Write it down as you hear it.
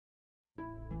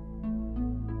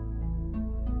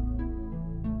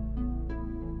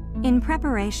In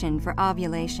preparation for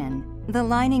ovulation, the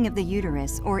lining of the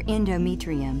uterus or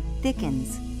endometrium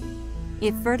thickens.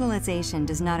 If fertilization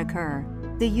does not occur,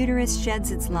 the uterus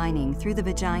sheds its lining through the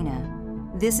vagina.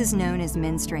 This is known as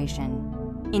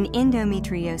menstruation. In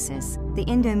endometriosis, the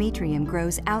endometrium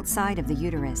grows outside of the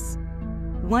uterus.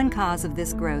 One cause of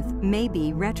this growth may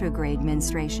be retrograde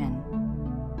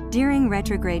menstruation. During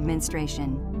retrograde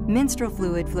menstruation, menstrual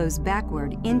fluid flows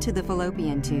backward into the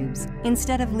fallopian tubes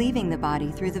instead of leaving the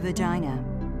body through the vagina.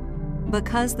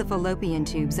 Because the fallopian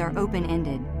tubes are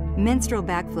open-ended, menstrual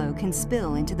backflow can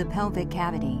spill into the pelvic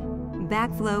cavity.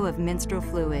 Backflow of menstrual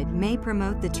fluid may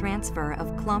promote the transfer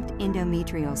of clumped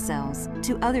endometrial cells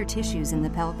to other tissues in the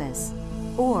pelvis.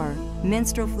 Or,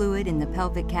 menstrual fluid in the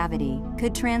pelvic cavity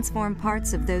could transform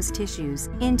parts of those tissues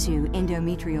into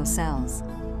endometrial cells.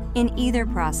 In either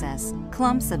process,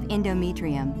 clumps of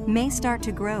endometrium may start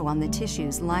to grow on the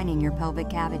tissues lining your pelvic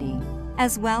cavity,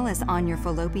 as well as on your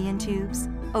fallopian tubes,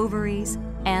 ovaries,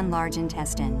 and large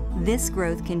intestine. This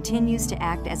growth continues to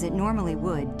act as it normally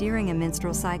would during a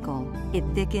menstrual cycle. It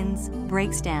thickens,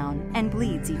 breaks down, and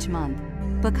bleeds each month.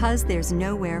 Because there's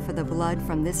nowhere for the blood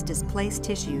from this displaced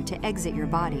tissue to exit your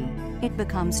body, it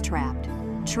becomes trapped.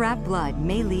 Trapped blood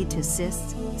may lead to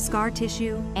cysts, scar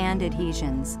tissue, and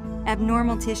adhesions,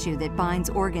 abnormal tissue that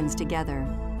binds organs together.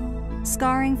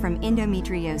 Scarring from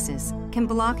endometriosis can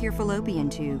block your fallopian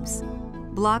tubes.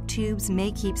 Blocked tubes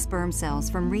may keep sperm cells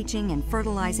from reaching and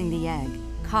fertilizing the egg,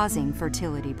 causing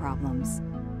fertility problems.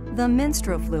 The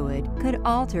menstrual fluid could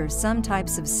alter some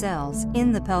types of cells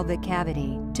in the pelvic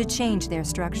cavity to change their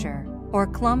structure, or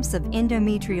clumps of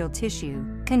endometrial tissue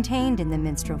contained in the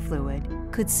menstrual fluid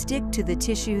could stick to the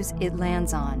tissues it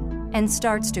lands on and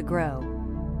starts to grow.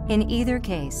 In either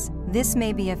case, this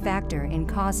may be a factor in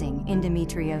causing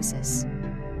endometriosis.